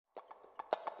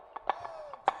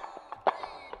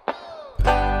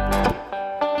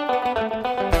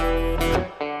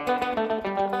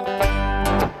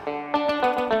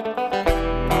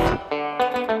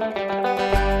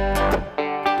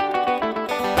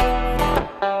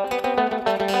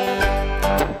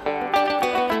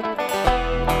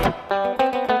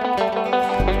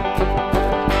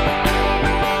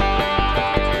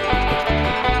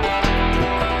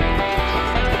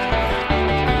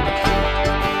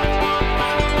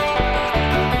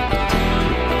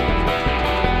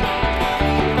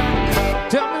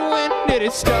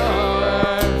to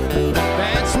start.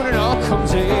 That's when it all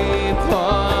comes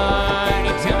apart.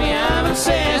 You tell me I'm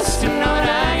obsessed and all that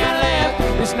I got left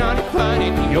is not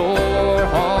finding your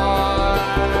heart.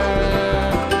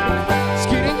 It's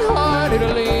getting harder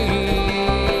to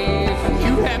leave.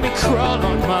 You had me crawl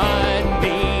on my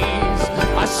knees.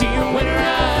 I see you in her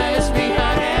eyes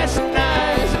behind ashen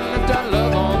eyes, and I've done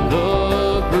love on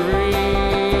the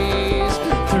breeze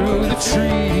through the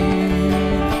trees.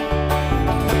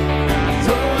 I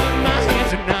throw up my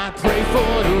hands and I pray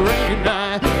for the rain, and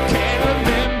I can't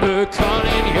remember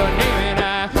calling your name, and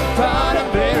I thought I'd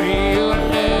bury you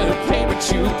under the pain, but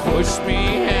you pushed me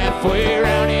halfway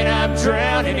around, and I'm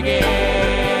drowning again.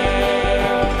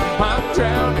 I'm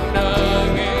drowning again.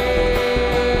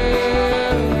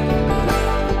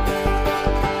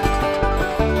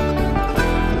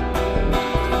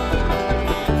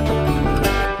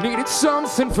 Needed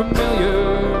something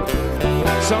familiar,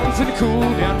 something to cool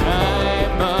down my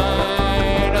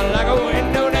mind, like a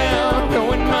window down,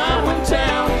 knowing my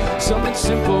hometown, something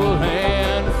simple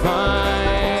and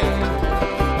fine.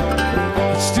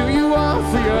 But still you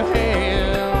offer your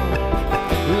hand,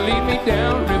 lead me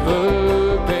down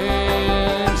river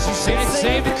bend. She said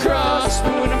save the cross,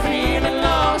 but when I'm feeling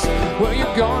lost, well,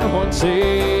 you're gone once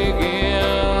again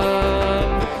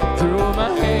through my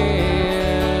hand.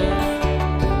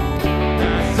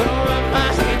 I throw up my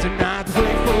hands and I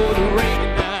pray for the rain,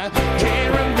 and I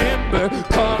can't remember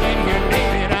calling your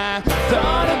name, and I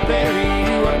thought I'd bury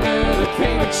you under the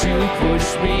pain, but you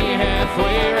pushed me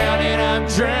halfway around, and I'm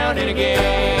drowning again.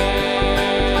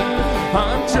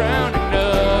 I'm drowning again.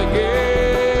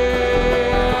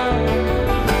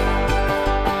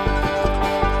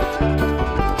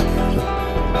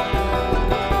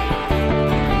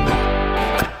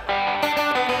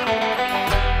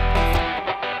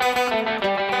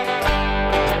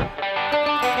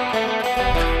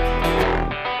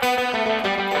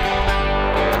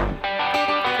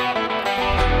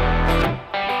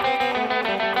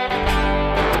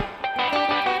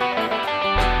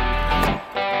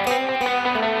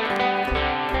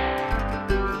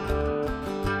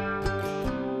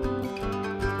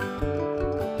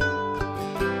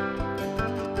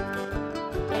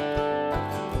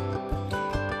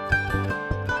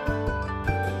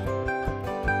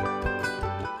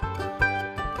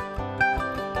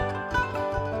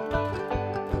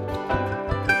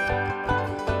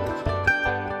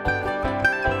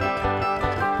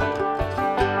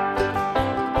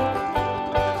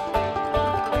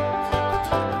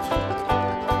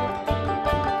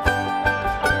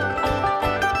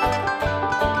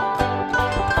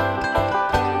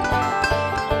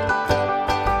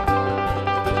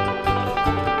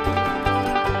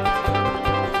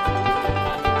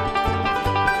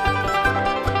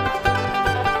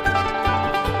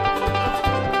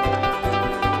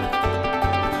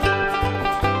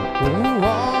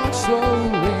 Walk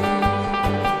slowly,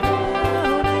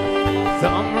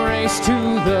 thumb race to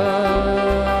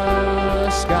the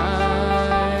sky.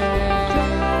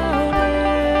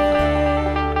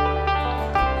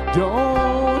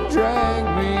 Don't drag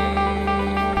me,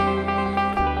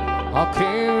 I'll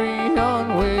carry on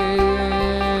with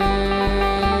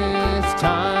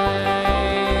time.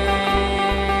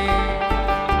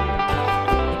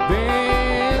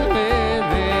 Been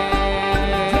living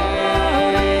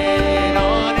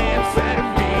on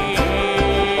amphetamine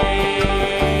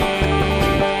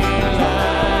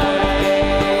lies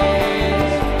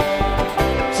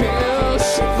till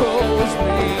she pulls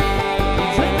me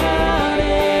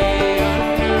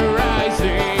under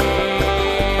rising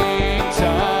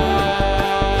tide.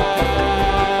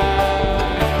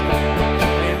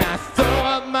 And I throw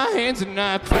up my hands and I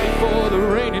pray for the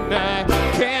rain, and I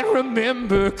can't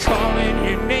remember calling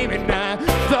your name, and I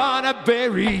thought I'd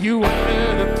bury you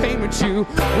under the pain, but you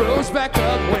rose back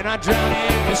up when I drowned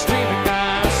in the stream, and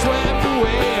I swept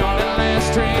away on the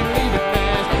last train leaving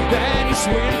as that east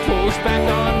wind pulls back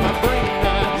on my brain, and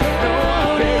I know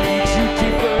I buried you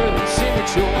deeper than sin, but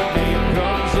your name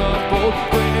comes up bold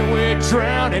when we're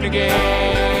drowning again.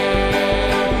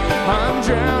 I'm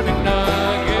drowning again.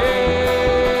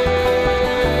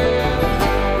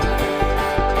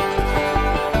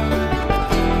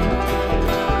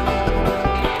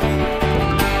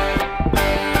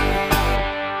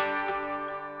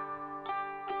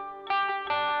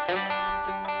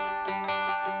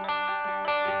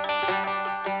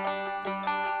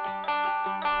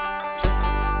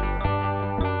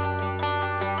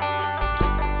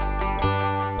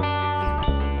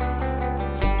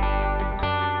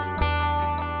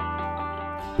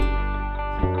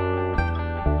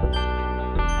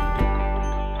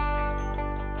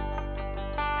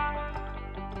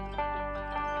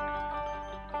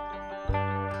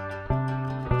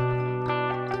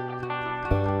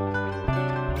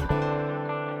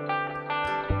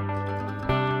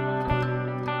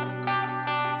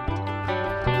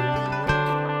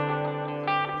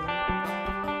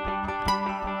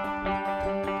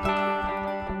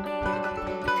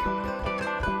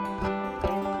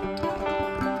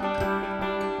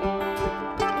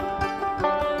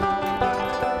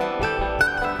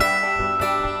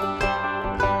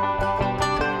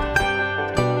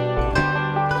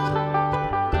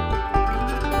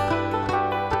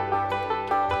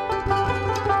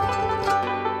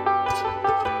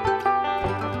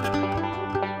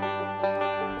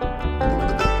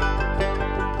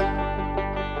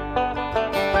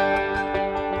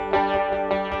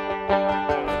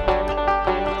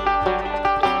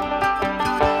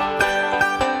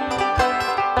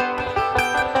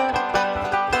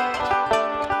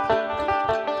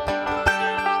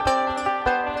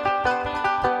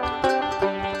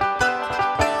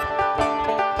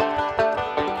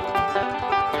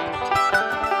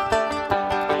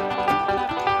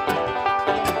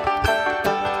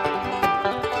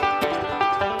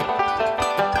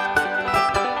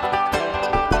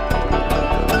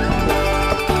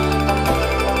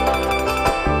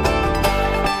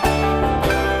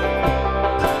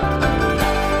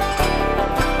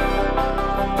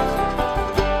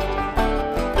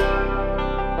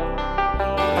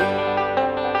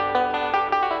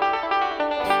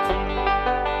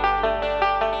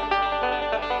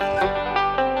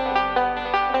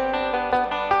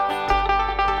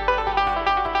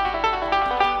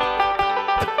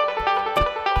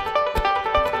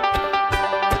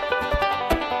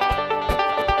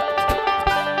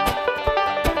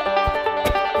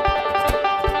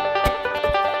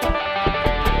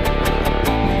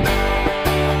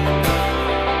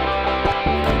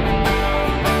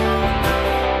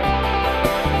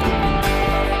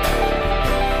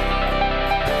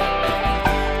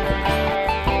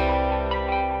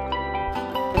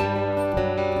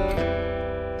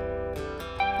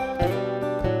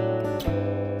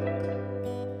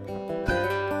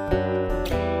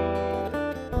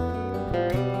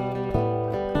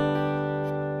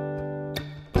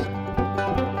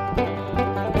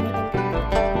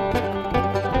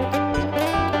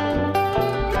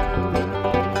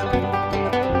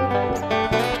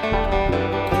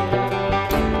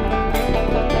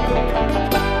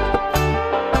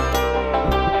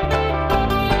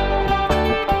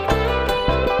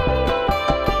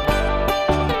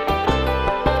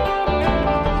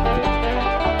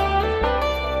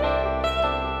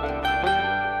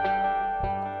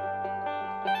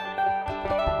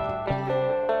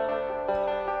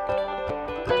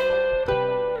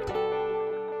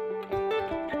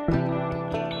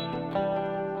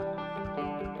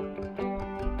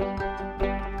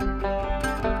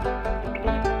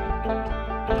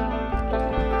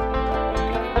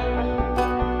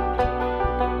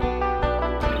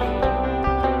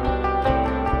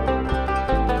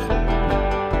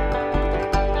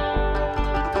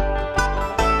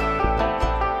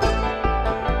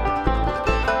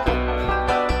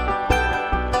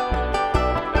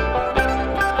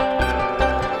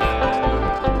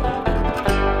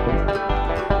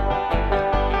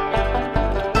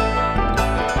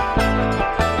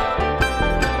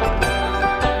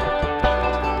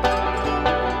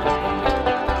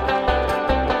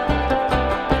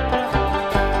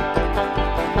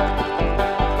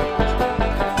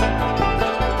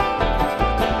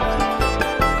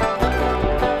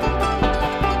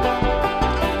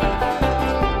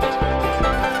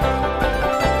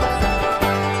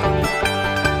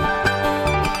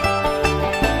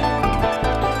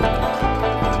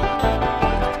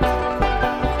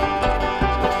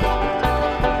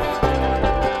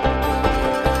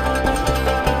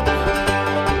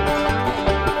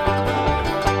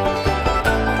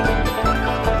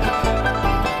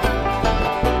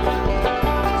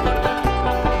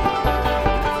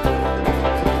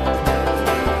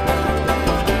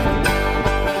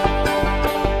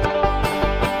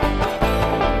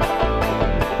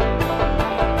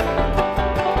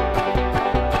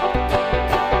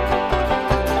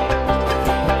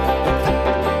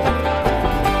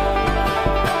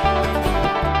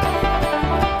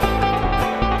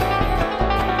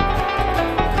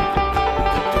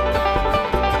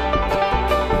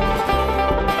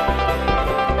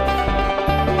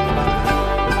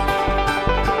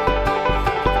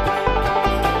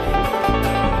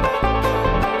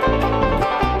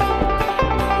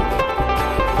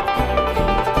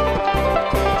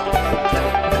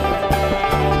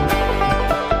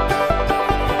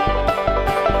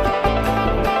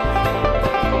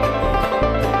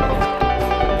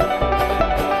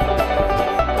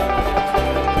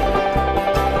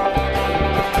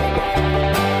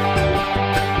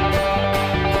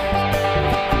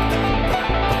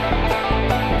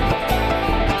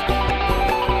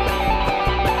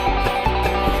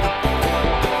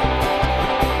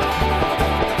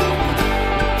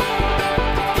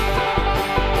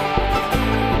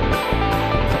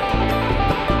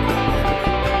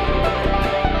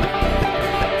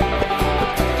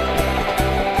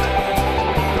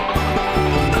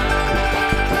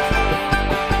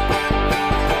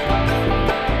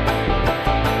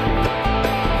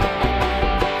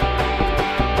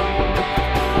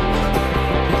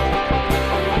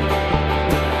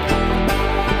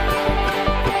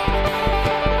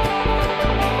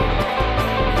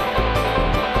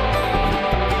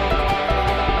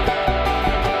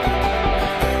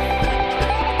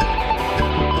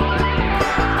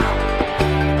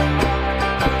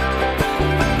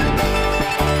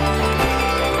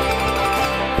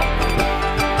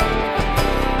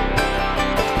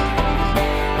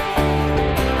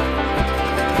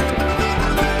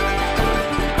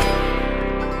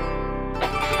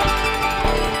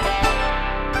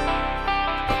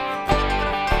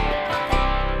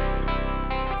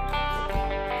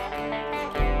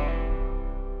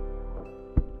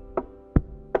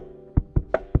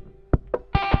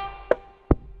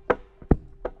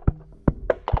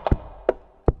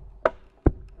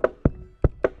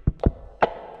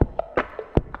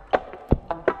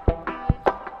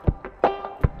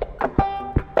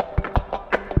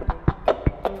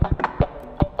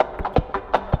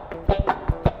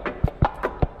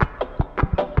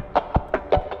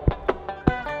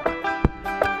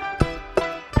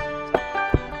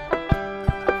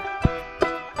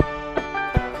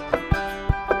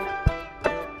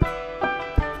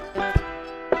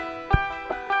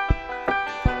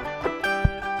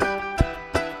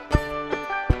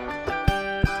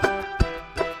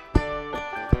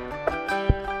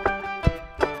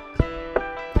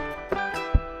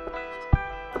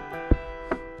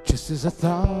 Just as I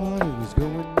thought it was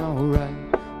going alright,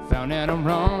 found out I'm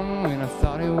wrong when I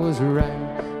thought it was right.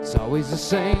 It's always the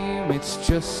same, it's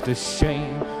just a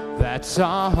shame, that's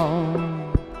all.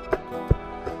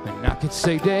 And I could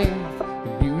say day,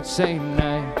 and you would say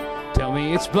night. Tell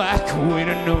me it's black when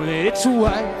I know that it's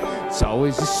white. It's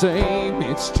always the same,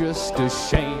 it's just a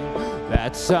shame,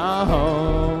 that's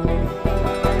all.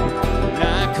 And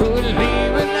I could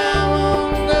leave but I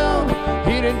won't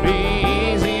go. It'd be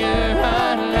easier,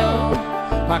 I know.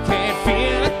 I can't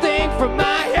feel a thing from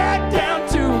my head down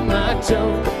to my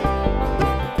toes.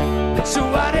 So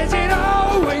why does it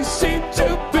always seem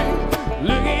to be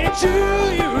looking at you,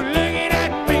 you looking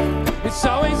at me? It's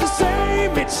always the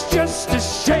same, it's just a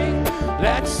shame,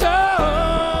 that's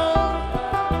all.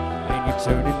 And you're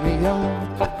turning me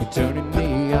on, you're turning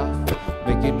me off,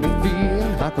 making me feel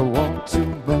like I want too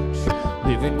much.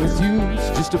 Living with you's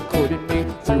just a putting me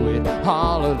through it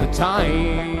all of the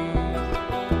time.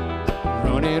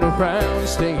 Running around,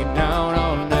 staying out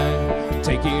all night,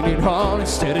 taking it all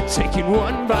instead of taking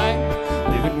one bite.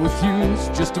 Living with you's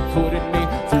just a putting me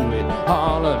through it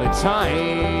all of the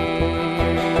time.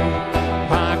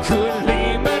 I could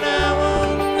leave but I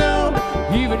won't go.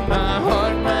 Even my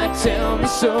heart might tell me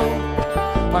so.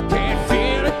 I can't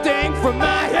feel a thing from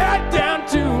my head down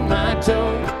to my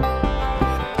toes.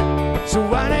 So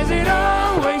why does it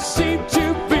always seem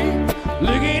to be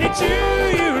looking at you,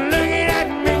 you looking at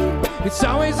me? It's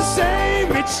always the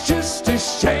same, it's just a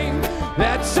shame,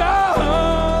 that's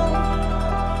all.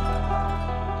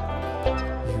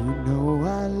 You know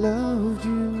I loved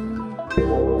you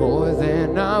more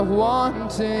than I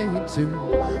wanted to.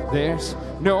 There's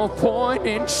no point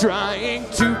in trying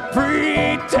to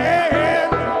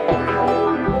pretend.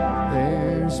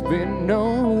 There's been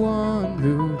no one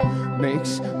who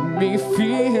makes me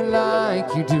feel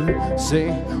like you do.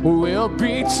 Say we'll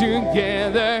be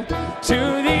together to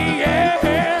the end.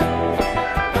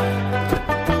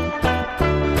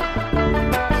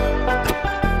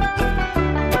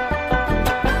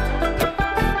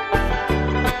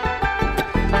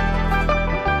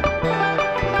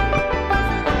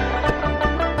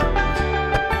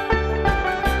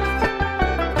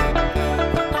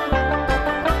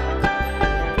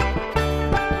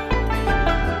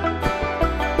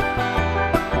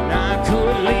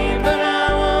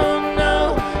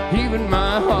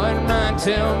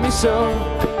 Tell me so.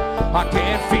 I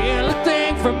can't feel a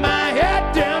thing from my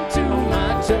head down to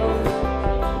my toes.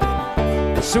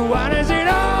 So why does it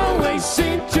always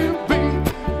seem to be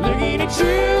looking at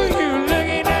you, you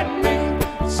looking at me?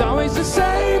 It's always the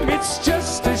same, it's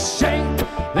just a shame,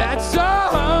 that's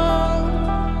all.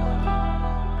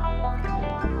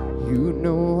 You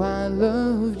know I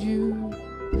loved you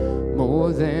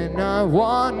more than I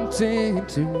wanted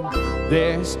to.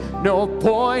 There's no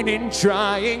point in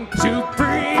trying to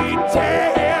pretend.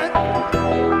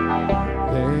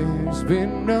 There's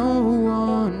been no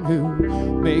one who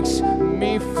makes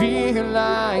me feel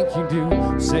like you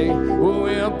do. Say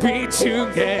we'll be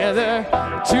together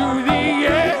to the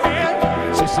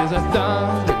end. Just as I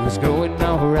thought it was going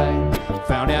alright,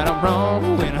 found out I'm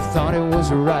wrong when I thought it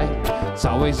was right. It's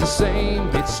always the same,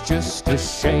 it's just a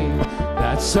shame,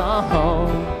 that's all.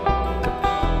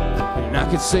 And I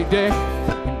could say day,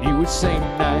 and you would say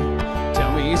night.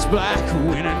 Tell me it's black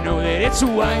when I know that it's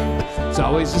white. It's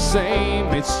always the same,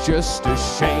 it's just a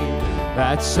shame,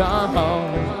 that's all.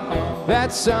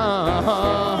 That's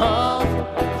all.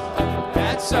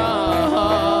 That's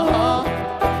all.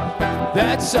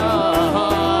 That's all.